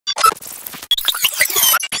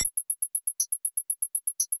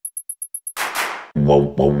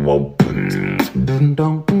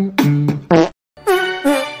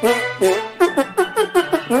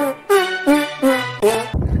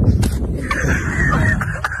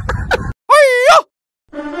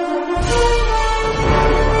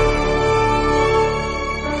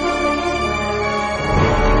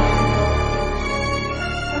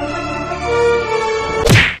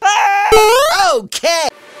Okay.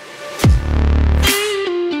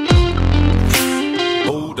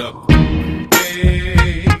 Hold up.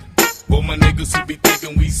 Hey, for my niggas who be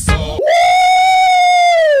thinking we saw.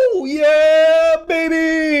 Woo! Yeah,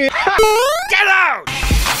 baby! Get out!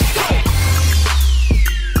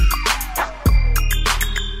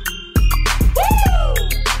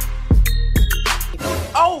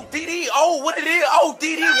 Oh, DD, oh, what it is? Oh,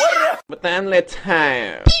 DD, what it is? But then let's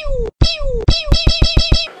have.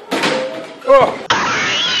 Oh.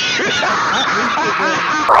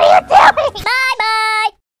 What are you doing? Bye bye.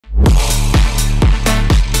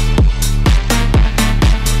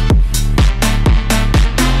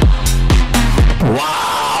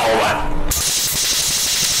 Wow!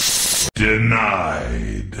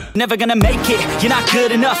 Denied. Never gonna make it, you're not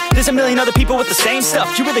good enough. There's a million other people with the same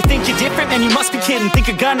stuff. You really think you're different? Man, you must be kidding. Think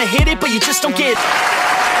you're gonna hit it, but you just don't get it.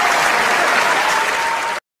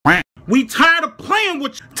 We tired of playing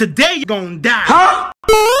with you. Today you're gonna die. Huh?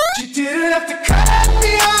 You didn't have to cut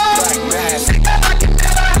me off. I can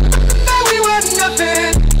never know we were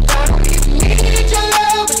nothing. I don't even need your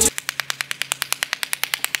love.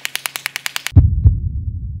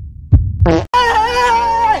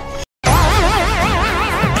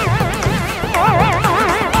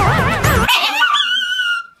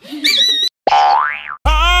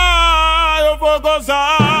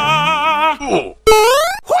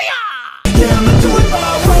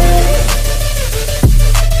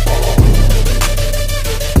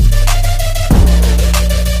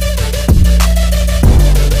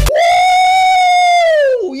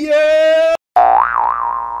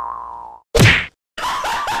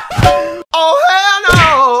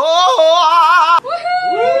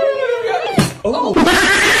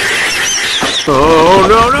 Oh,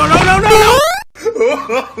 no, no, no, no, no, no!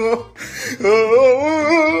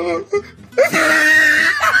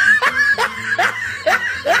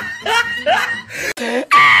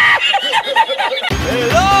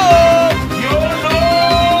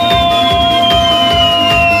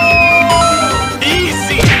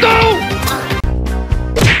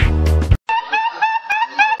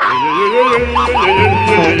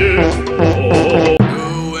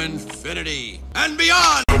 To infinity and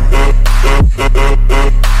beyond.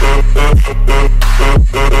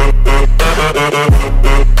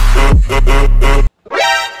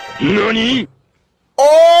 Nani?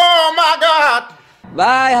 Oh my God!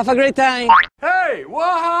 Bye, have a great time. Hey,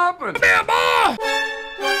 what happened?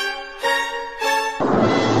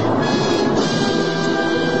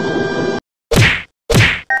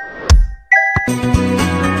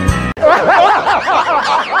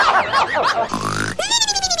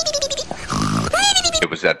 It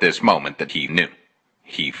was at this moment that he knew.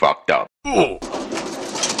 He fucked up. Oh.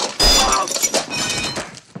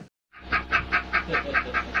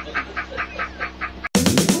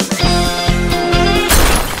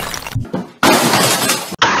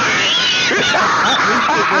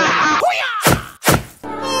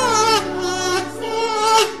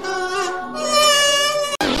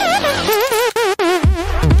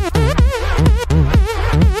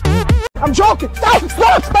 I'm joking! Stop!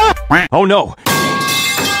 Stop! Stop! Oh no!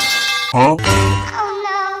 Huh?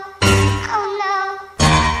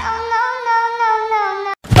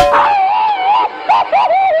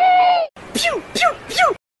 Pew, pew,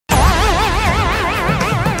 pew.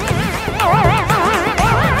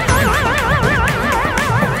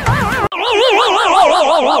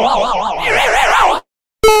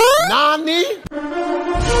 Nani?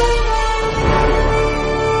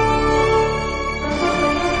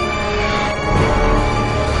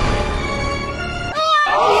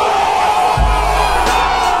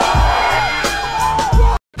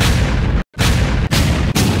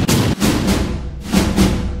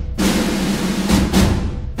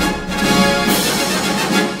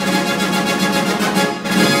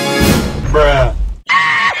 Bruh.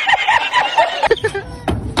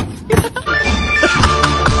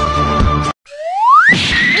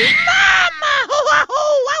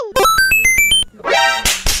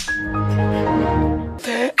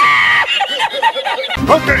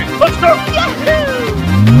 Okay, let's go!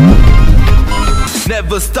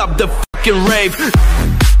 Never stop the fucking rave.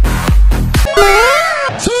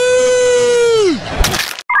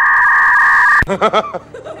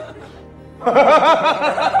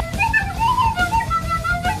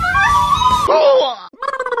 Oh!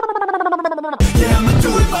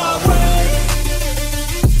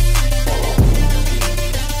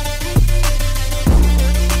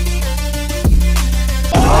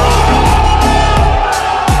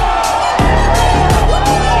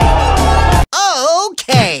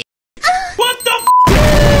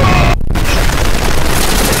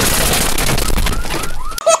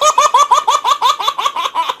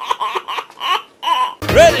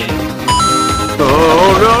 Ready?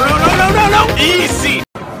 Oh, no, no, no, no, no, no! Easy!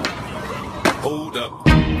 Hold up.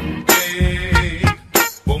 Hey,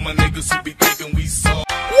 for my niggas who be thinking we saw.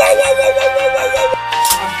 I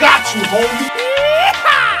got you, homie.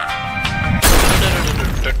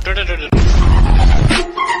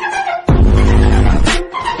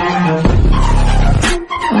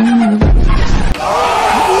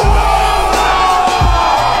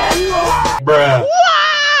 Bruh.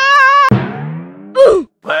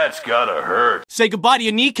 That's gotta hurt. Say goodbye to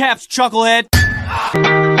your kneecaps, chucklehead.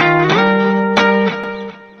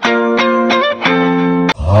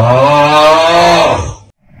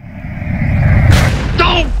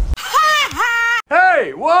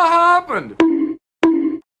 Hey, what happened?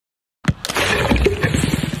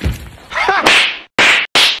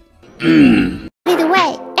 Lead the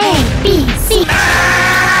way. A, B, C.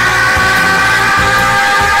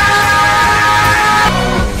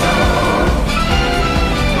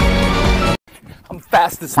 I'm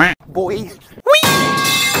fast as boy.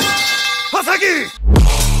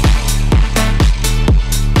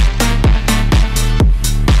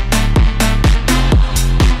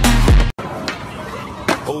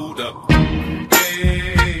 Hold up.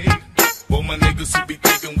 Hey, for my niggas who be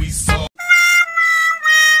thinking we saw.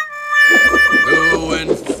 To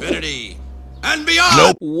infinity and beyond.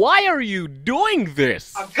 Nope. Why are you doing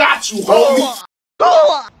this? I got you, homie.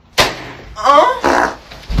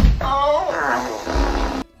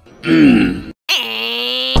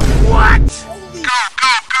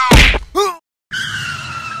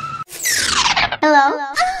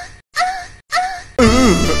 Hello?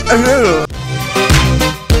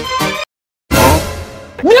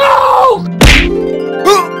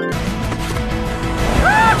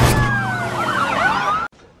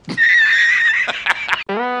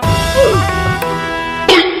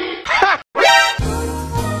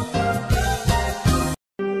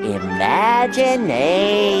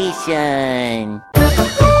 Imagination.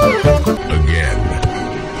 Again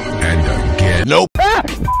and again. Nope.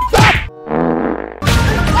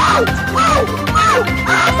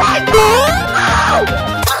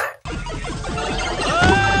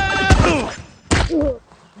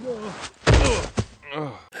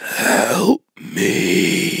 Help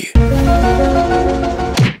me.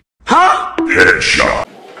 Huh? Headshot.